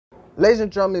Ladies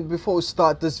and gentlemen, before we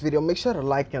start this video, make sure to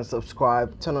like and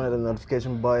subscribe, turn on the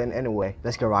notification button. Anyway,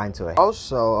 let's get right into it.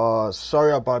 Also,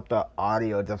 sorry about the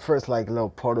audio. The first little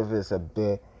part of it is a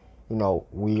bit,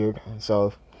 weird.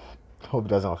 So hope it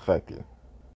doesn't affect you.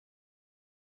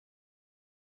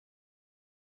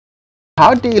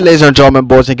 Howdy, ladies and gentlemen,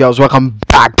 boys and girls, welcome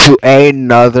back to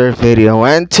another video.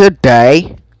 And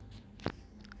today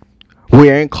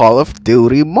we're in Call of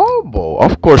Duty Mobile.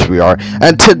 Of course we are.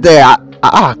 And today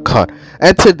cut.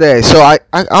 And today, so I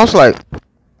was like,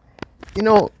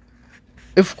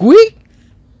 if we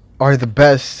are the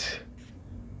best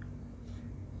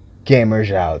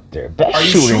gamers out there, best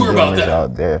shooting gamers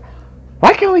out there,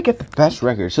 why can't we get the best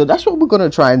record? So that's what we're gonna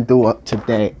try and do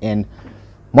today in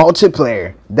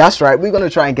multiplayer. That's right, we're gonna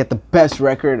try and get the best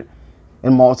record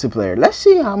in multiplayer. Let's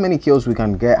see how many kills we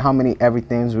can get, how many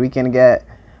everythings we can get.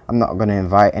 I'm not gonna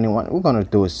invite anyone. We're gonna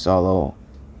do it solo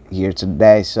here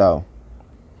today. So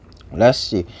let's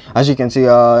see. As you can see,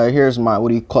 here's my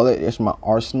It's my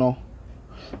arsenal.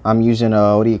 I'm using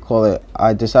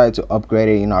I decided to upgrade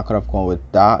it. I could have gone with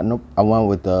that. Nope, I went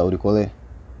with the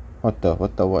what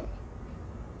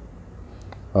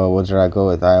did I go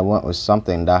with? I went with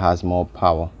something that has more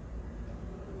power.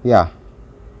 Yeah,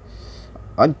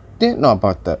 I didn't know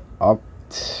about I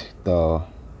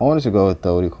wanted to go with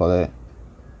the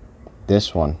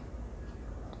this one,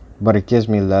 but it gives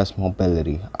me less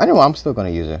mobility. Anyway, I'm still gonna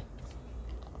use it.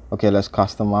 Okay, let's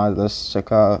customize. Let's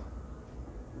check out.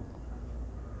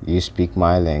 You speak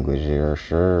my language here,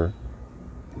 sure.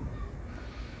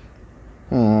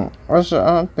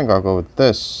 I think I'll go with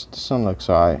this. This one looks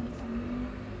alright.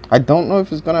 I don't know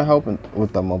if it's gonna help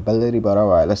with the mobility, but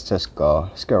alright, let's just go.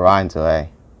 Let's get right into it.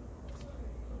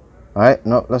 Alright,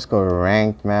 no, let's go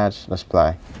ranked match. Let's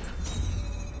play.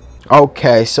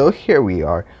 Okay, so here we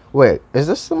are. Wait, is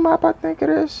this the map I think it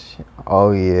is?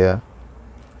 Oh yeah.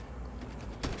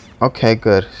 Okay,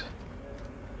 good.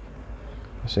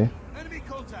 Let's see.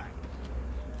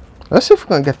 Let's see if we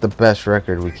can get the best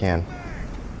record we can.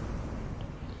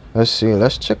 Let's see.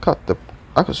 Let's check out the.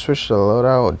 I could switch the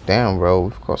loadout. Damn, bro,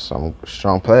 we've got some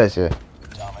strong players here.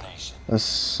 Let's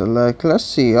select. Let's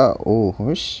see.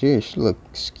 Oh shit, she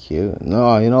looks cute.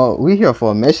 No, we here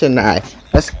for a mission night.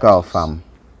 Let's go, fam.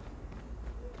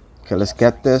 Okay, let's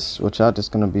get this. Watch out, there's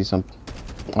gonna be some.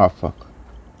 Oh fuck.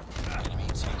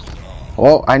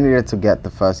 Oh, I needed to get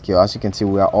the first kill. As you can see,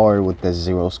 we are already with the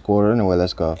 0 score. Anyway,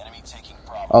 let's go.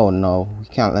 Oh no, we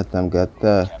can't let them get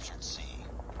there.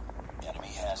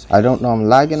 I don't know, I'm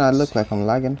lagging. I look like I'm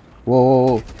lagging.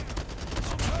 Whoa.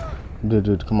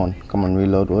 Dude, come on,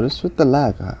 reload. What is with the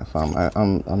lag, fam?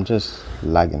 I'm just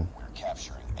lagging.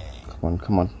 Come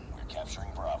on.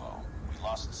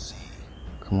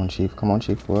 Come on, Chief.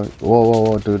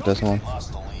 Whoa, dude, there's one.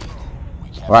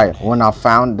 Right, when I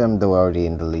found them, they were already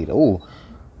in the lead. Oh,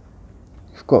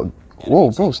 you've got. Whoa,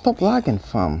 bro, stop lagging,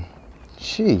 fam.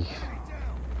 Chief.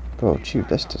 Bro, Chief,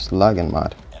 that's just lagging,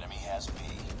 mad.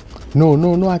 No,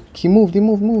 he moved.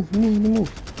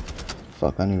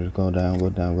 Fuck, I need to go down.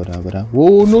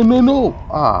 Whoa, no.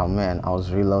 Ah, man, I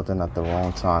was reloading at the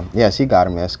wrong time. Yes, he got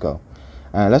him. Let's go.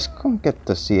 Let's go get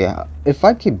to see. If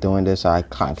I keep doing this, I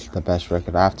can't get the best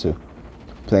record. I have to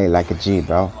play like a G,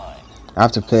 bro. I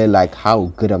have to play like how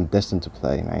good I'm destined to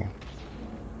play, man.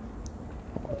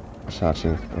 Watch out,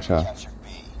 Chief. Watch out.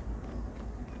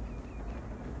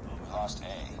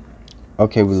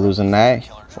 Okay, we're losing A.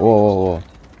 Whoa.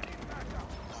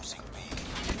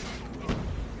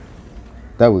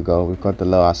 There we go. We got the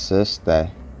little assist there.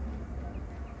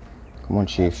 Come on,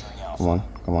 Chief. Come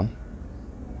on.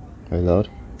 Reload.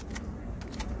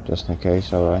 Just in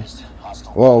case, alright.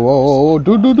 Whoa.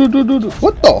 Dude.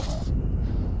 What the f?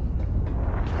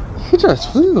 He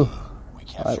just flew.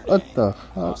 Like, what the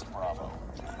fuck?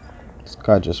 This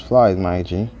guy just flies, my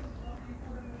G.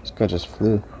 This guy just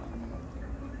flew.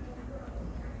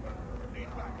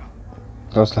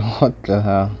 I was like, what the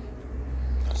hell?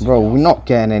 Bro, we're not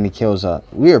getting any kills up.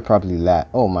 We are probably last.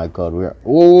 Oh my god, we're.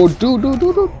 Oh, dude.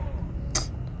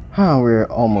 We're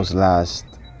almost last.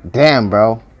 Damn,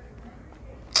 bro.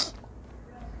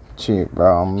 Cheap,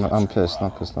 bro. I'm pissed.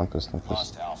 I'm pissed.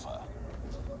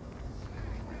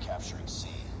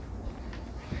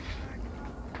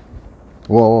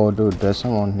 Whoa, dude. There's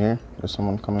someone here. There's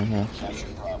someone coming here.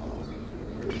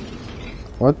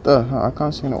 What the hell? I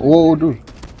can't see no. Whoa, dude.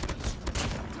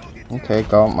 Okay,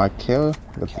 got my kill.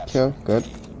 Got the kill. Good.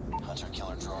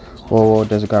 Whoa,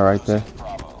 there's a guy right there.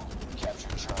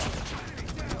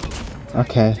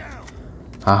 Okay.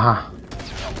 Haha.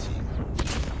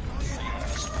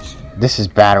 This is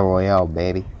Battle Royale,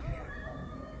 baby.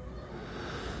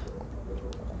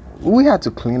 We had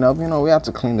to clean up, we had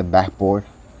to clean the backboard.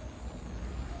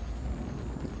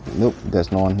 Nope,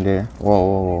 there's no one there. Whoa,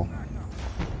 whoa, whoa.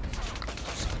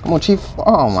 Come on, Chief.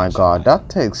 Oh my god, that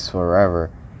takes forever.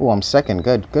 Oh, I'm second.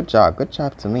 Good job. Good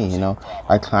job to me, you know.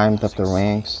 I climbed up the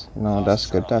ranks. No, that's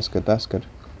good. That's good. That's good.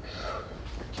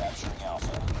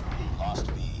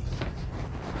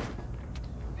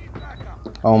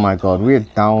 Oh my god, we're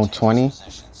down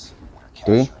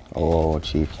 23. Oh,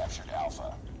 Chief.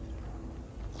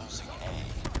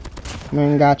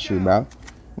 Man, got you, bro.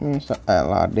 Man, a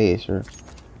lot of days, sir.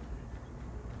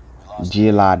 G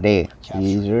a lot of day.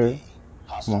 Easier.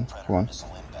 Come on, come on.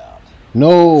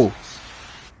 No!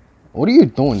 What are you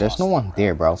doing? There's no one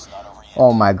there, bro.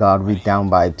 Oh my god, we down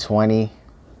by 20.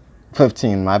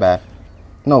 15, my bad.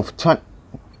 No, 20.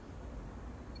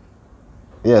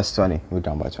 Yes, 20. We're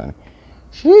down by 20.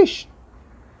 Sheesh.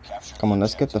 Come on,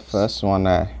 let's get the first one.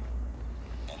 Let's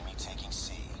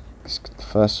get the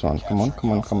first one. Come on,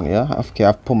 come on, come on. Yeah, okay,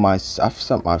 I've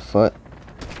set my foot.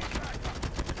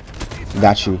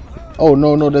 Got you. Oh,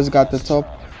 no, no, this got the top.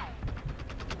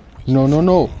 No, no,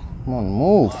 no. Come on,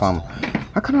 move, fam.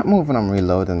 I cannot move when I'm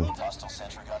reloading.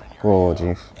 Whoa,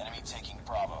 Chief.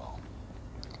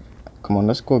 Come on,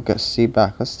 let's go get C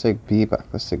back. Let's take B back.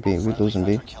 Let's take B. We're losing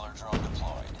B.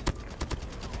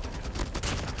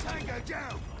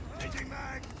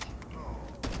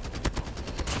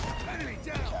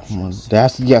 Come on.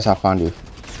 Yes, I found you.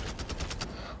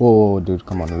 Whoa, dude,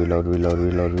 come on. Reload, reload,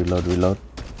 reload, reload, reload.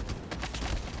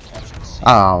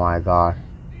 Oh my god.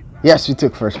 Yes, we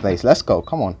took first place. Let's go.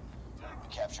 Come on.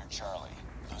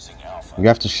 We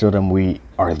have to show them we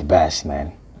are the best,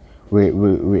 man. We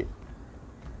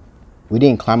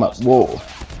didn't climb up. Whoa.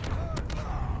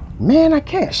 Man, I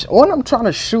can't. When I'm trying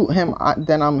to shoot him,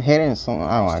 then I'm hitting something.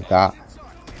 Oh my god.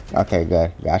 Okay,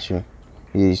 good. Got you.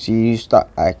 You stop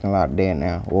acting like that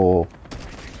now. Whoa.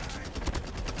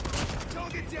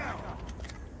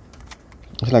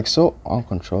 It's like so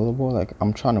uncontrollable. Like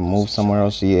I'm trying to move somewhere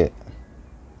else, yet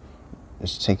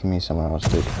it's taking me somewhere else,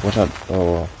 dude. Watch out.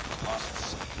 Oh.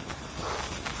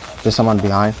 There's someone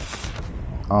behind.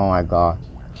 Oh my god.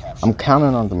 I'm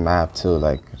counting on the map too.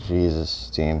 Like, Jesus,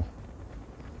 team.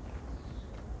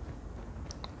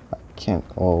 I can't.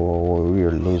 Oh, we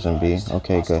are losing B.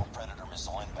 Okay, good.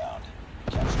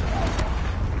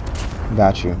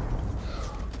 Got you.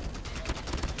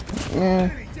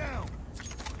 Man.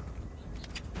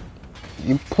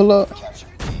 You pull up.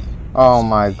 Oh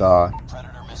my god.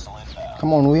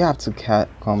 Come on, we have to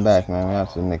come back, man. We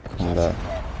have to make it come back.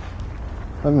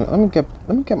 Let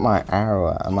me get my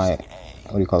arrow. My,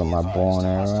 what do you call it? My bow and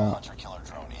arrow.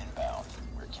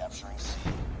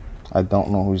 I don't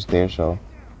know who's there, so.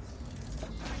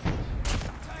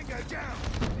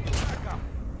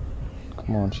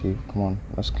 Come on, Chief. Come on.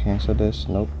 Let's cancel this.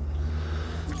 Nope.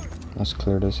 Let's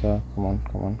clear this out. Come on.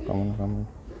 Come on. Come on. Come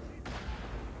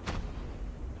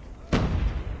on.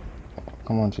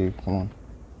 Come on, Chief. Come on.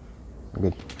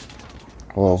 Good.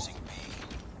 Whoa.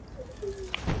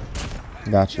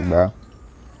 Got you, bro.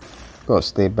 Go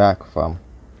stay back, fam.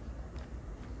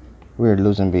 We're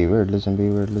losing B. We're losing B.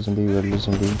 We're losing B. We're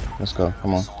losing B. Let's go.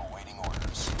 Come on.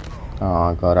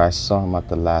 Oh god, I saw him at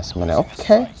the last minute.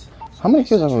 Okay. How many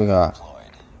kills have we got?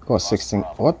 Go 16.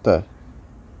 What the?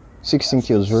 16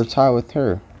 kills. We're tied with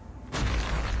her.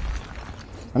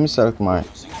 Let me select my.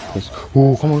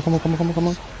 Ooh, come on, come on, come on, come on, come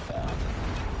on.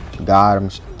 Got him.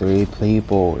 3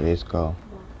 people. Let's go.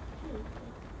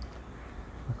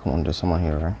 Come on, there's someone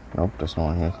here, right? Nope, there's no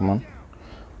one here. Come on.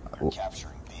 Oh,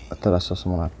 I thought I saw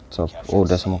someone at the top. Oh,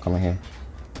 there's someone coming here.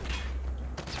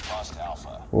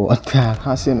 Oh, what the heck? I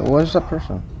can't see. Where's that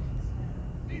person?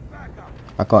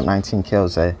 I got 19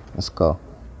 kills, eh? Let's go.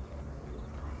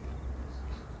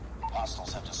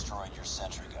 Hostiles have destroyed your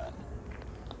sentry gun.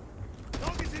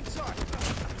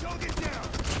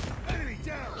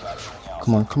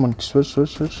 Come on, come on. Switch. Come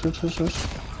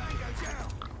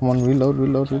on, reload,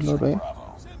 eh?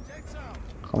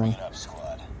 Come on.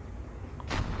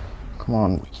 Come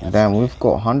on. Damn, we've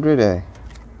got 100, eh?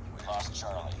 We lost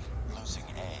Charlie. Losing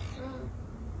A.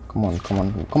 Come on.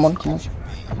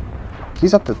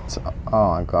 He's at the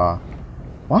oh my god.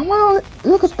 Why am I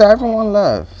look at that, everyone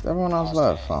left. Everyone else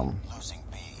left, Losing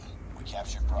B. We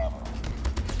captured Bravo.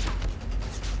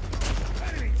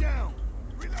 Enemy down.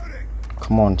 Reloading.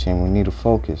 Come on, team, we need to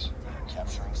focus.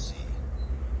 Capturing C.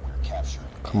 We're capturing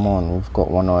B. Come on, we've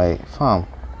got 108. Fam.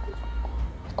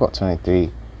 We've got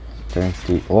 23.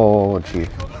 23. Oh, gee.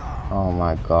 Oh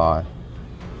my god.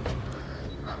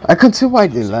 I can see why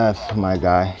they left, my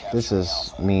guy. This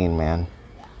is mean, man.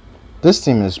 This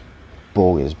team is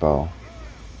bogus, bro.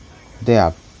 They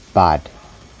are bad.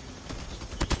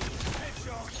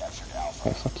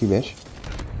 Hey, fuck you, bitch.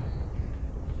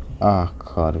 Ah,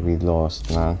 God, we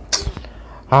lost, man.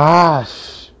 Ah,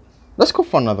 let's go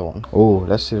for another one. Oh,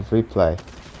 let's see the replay.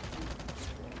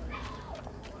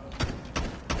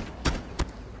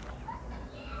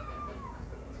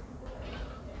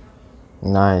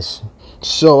 Nice.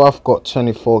 So I've got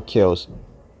 24 kills.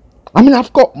 I mean,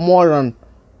 I've got more than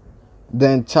the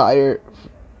entire.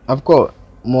 I've got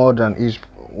more than each.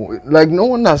 Like, no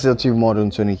one has achieved more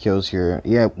than 20 kills here.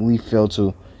 Yeah, we failed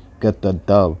to get the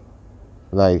dub.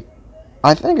 Like,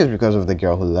 I think it's because of the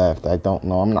girl who left. I don't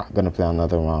know. I'm not gonna play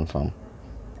another round from.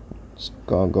 Let's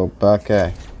go back.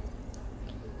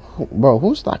 Bro,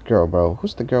 who's that girl, bro?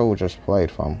 Who's the girl who just played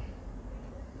from?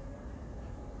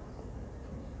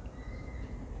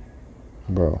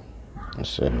 Bro, let's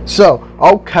see. So,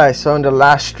 okay, so in the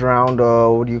last round,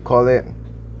 what do you call it?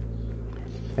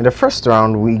 In the first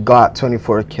round, we got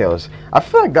 24 kills. I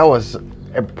feel like that was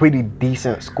a pretty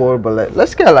decent score, but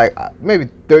let's get like maybe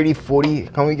 30, 40.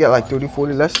 Can we get like 30,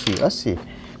 40? Let's see if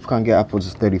we can get upwards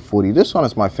of 30, 40. This one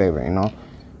is my favorite, you know.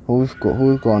 Who's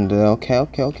going there? Okay,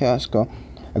 let's go.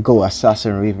 I go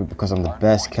Assassin Reaver because I'm the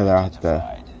best killer out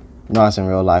there. No, as in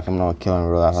real life, I'm not a killer in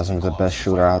real life. I'm the best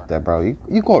shooter out there, bro.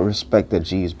 You gotta respect the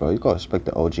G's, bro. You gotta respect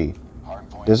the OG.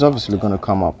 There's obviously gonna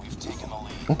come up.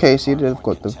 Okay, see, they've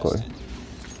got.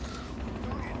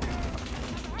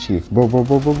 Chief, bro,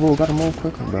 gotta move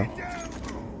quicker, bro.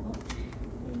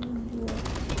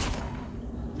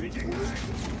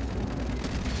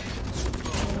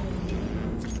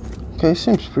 Okay,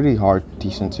 seems pretty hard,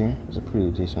 decent team. It's a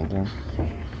pretty decent team.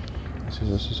 I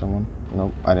see someone.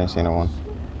 Nope, I didn't see no one.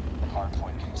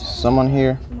 Someone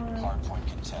here.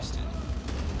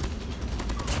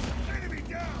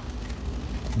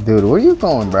 Dude, where you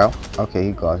going, bro? Okay,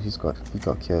 he got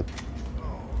killed.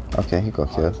 Okay, he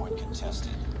got killed.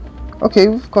 Okay,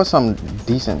 we've got some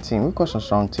decent team. We've got some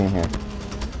strong team here.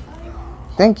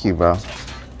 Thank you, bro.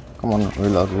 Come on,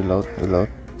 reload.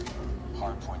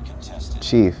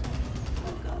 Chief.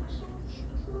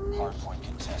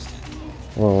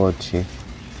 Whoa, Chief.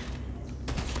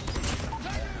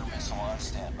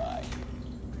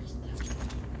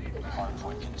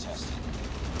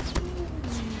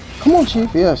 Come on, Chief.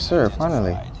 Yes, sir.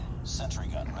 Finally.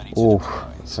 Ooh,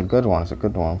 it's a good one.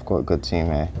 We've got a good team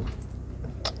here.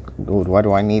 Dude, why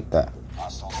do I need that?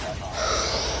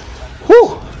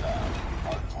 Whew.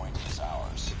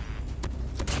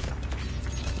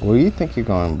 Where do you think you're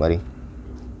going, buddy?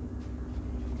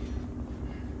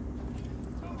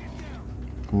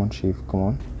 Come on, Chief. Come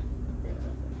on.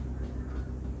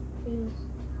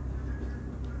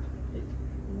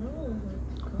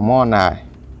 Come on now.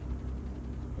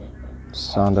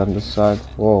 Sound on the side.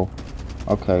 Whoa.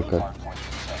 Okay, good.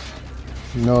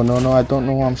 No, I don't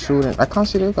know who I'm shooting. I can't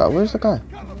see the guy. Where's the guy?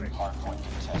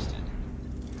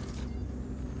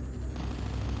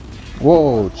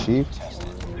 Whoa, Chief.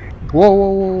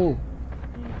 Whoa.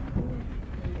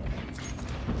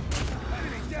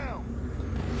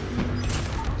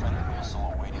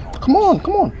 Come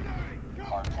on.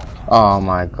 Oh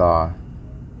my God.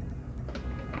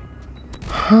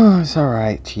 It's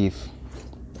alright, Chief.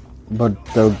 But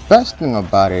the best thing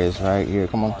about it is right here.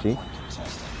 Come on, Chief.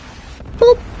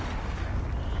 Boop.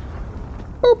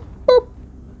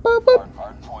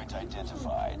 Hardpoint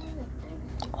identified.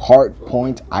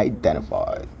 Hardpoint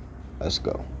identified. Let's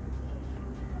go.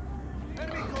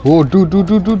 Oh, dude.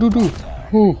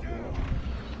 Ooh.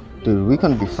 Dude, we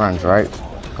can be friends, right?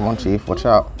 Come on, Chief. Watch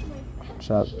out.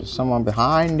 There's someone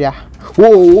behind ya.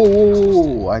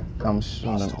 Whoa. I'm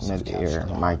shooting in the air.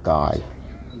 My God.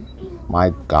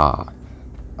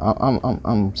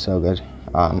 I'm so good.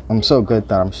 I'm so good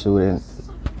that I'm shooting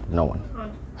no one.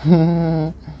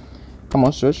 Come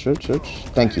on, search.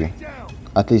 Thank you.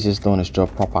 At least it's doing its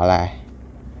job properly.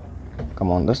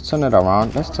 Come on, let's turn it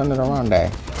around.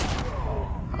 There.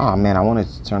 Ah, man, I wanted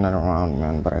to turn it around,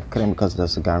 man, but I couldn't because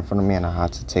there's a guy in front of me and I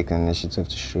had to take the initiative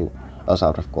to shoot. Else I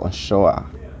would have gone short.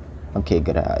 Okay,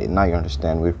 good. Now you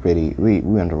understand. We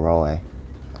on the roll, eh?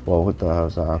 Well, what the hell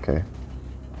is that? Okay.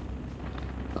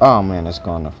 Oh man, it's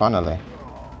gone finally.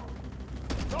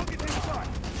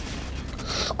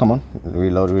 Come on,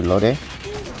 reload, eh?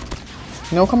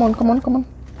 No, come on.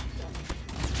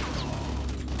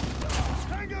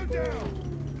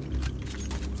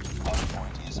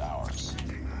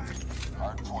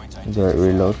 There,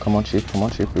 reload. Come on, Chief,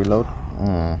 reload.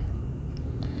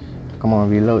 Come on,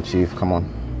 reload, Chief. Come on.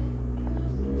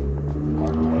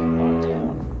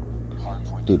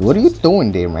 Dude, what are you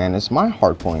doing there, man? It's my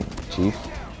hard point, Chief.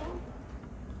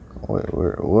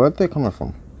 Where are they coming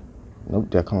from? Nope,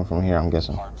 they're coming from here, I'm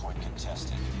guessing.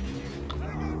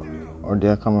 Or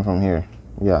they're coming from here.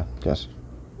 Yeah, guess.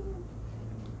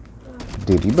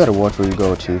 Dude, you better watch where you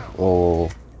go, Chief.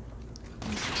 Oh.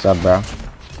 What's up, bro?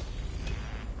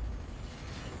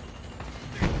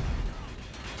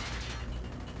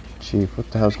 Chief,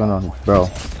 what the hell's going on, bro?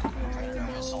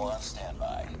 Missile on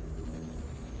standby.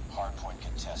 Hardpoint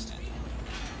contested.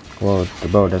 Whoa,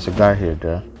 bro, there's a guy here,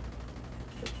 dude.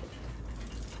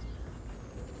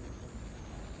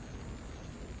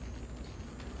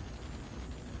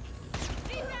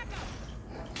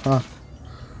 Huh.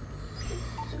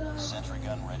 Sentry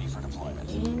gun ready for deployment.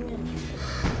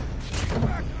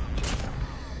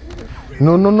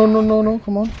 No,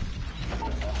 come on.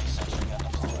 Sentry gun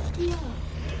deployed.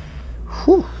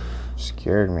 Whew.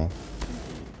 Scared me.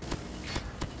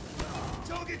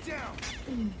 Target down.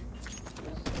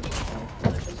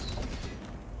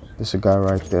 There's a guy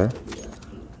right there.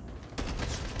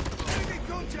 Enemy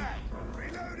contact.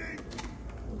 Reloading.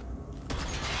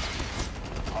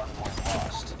 Hardpoint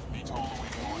lost. Be told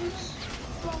awaiting orders.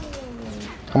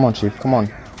 Come on, Chief. Come on.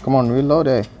 Come on, reload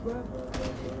it.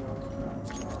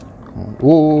 Come on.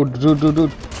 Whoa, dude.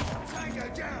 Tango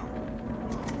down.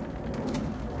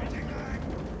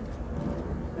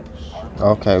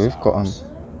 Okay, we've got him.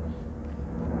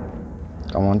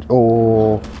 Come on.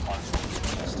 Oh.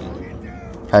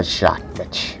 Headshot,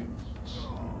 bitch.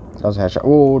 That was a headshot.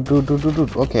 Oh,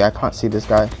 dude. Okay, I can't see this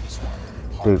guy.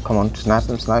 Dude, come on. Snipe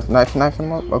him, knife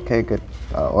him up. Okay, good.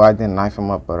 Well, I didn't knife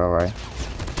him up, but alright.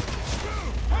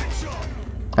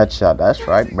 Headshot, that's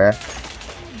right, bruh.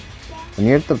 When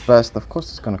you're the best, of course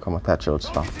it's gonna come with headshot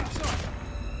stuff.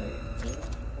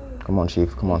 Come on,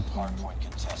 Chief, come on.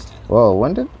 Whoa,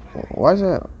 why is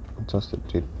that adjusted,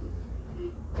 dude?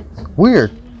 We're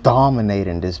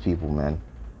dominating these people, man.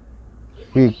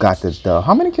 We got this dub.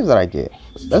 How many kills did I get?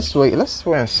 Let's wait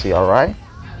and see, alright?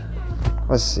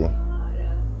 Let's see.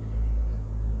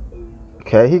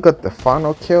 Okay, he got the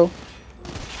final kill.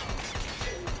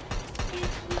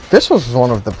 This was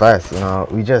one of the best, you know.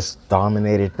 We just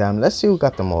dominated them. Let's see who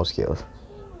got the most kills.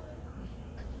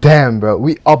 Damn, bro.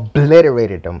 We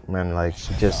obliterated them, man. Like,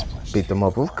 we just beat them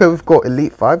up. Okay, we've got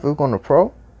Elite 5. We're going to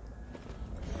Pro.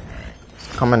 It's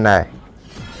coming now.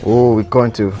 Oh, we're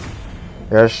going to...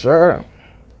 Yes, sir.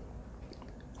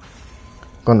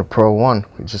 Going to Pro 1.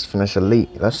 We just finished Elite.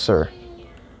 Yes, sir.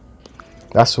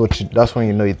 That's when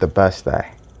you know you're the best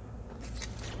at.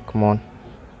 Come on.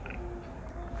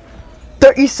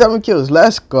 37 kills.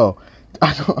 Let's go.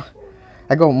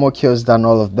 I got more kills than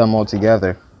all of them all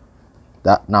together.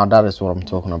 That is what I'm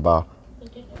talking about.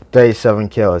 37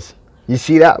 kills. You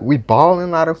see that? We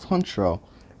balling out of control.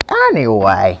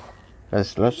 Anyway,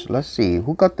 let's see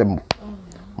who got the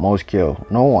most kill.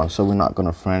 No one, so we're not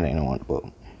gonna friend anyone. But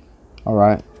all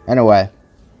right. Anyway,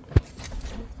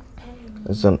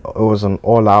 it was an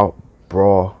all-out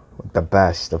brawl with the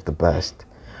best of the best.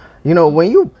 You know, when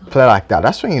you play like that,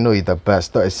 that's when you know you're the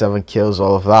best. 37 kills,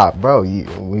 all of that, bro.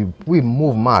 We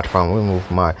move mad, fam. We move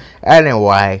mad.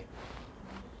 Anyway,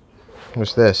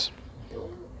 what's this?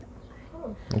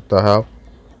 What the hell?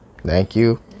 Thank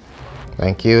you,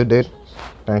 dude.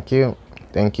 Thank you.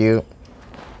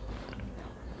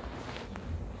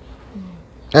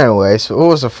 Anyway, so it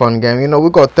was a fun game. You know, we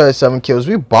got 37 kills.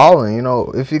 We balling. You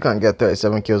know, if you can't get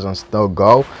 37 kills and still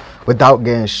go without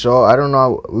getting shot, I don't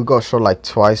know. We got shot like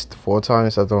twice, 4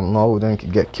 times. I don't know. We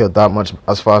didn't get killed that much,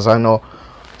 as far as I know.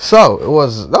 So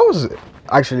that was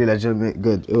actually legitimate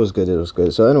good. It was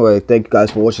good. So anyway, thank you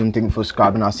guys for watching. Thank you for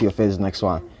subscribing. I'll see your faces next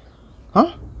one.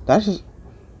 Huh? That's just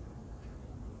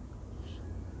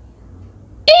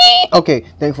okay.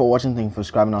 Thank you for watching. Thank you for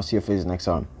subscribing. I'll see your faces next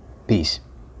time. Peace.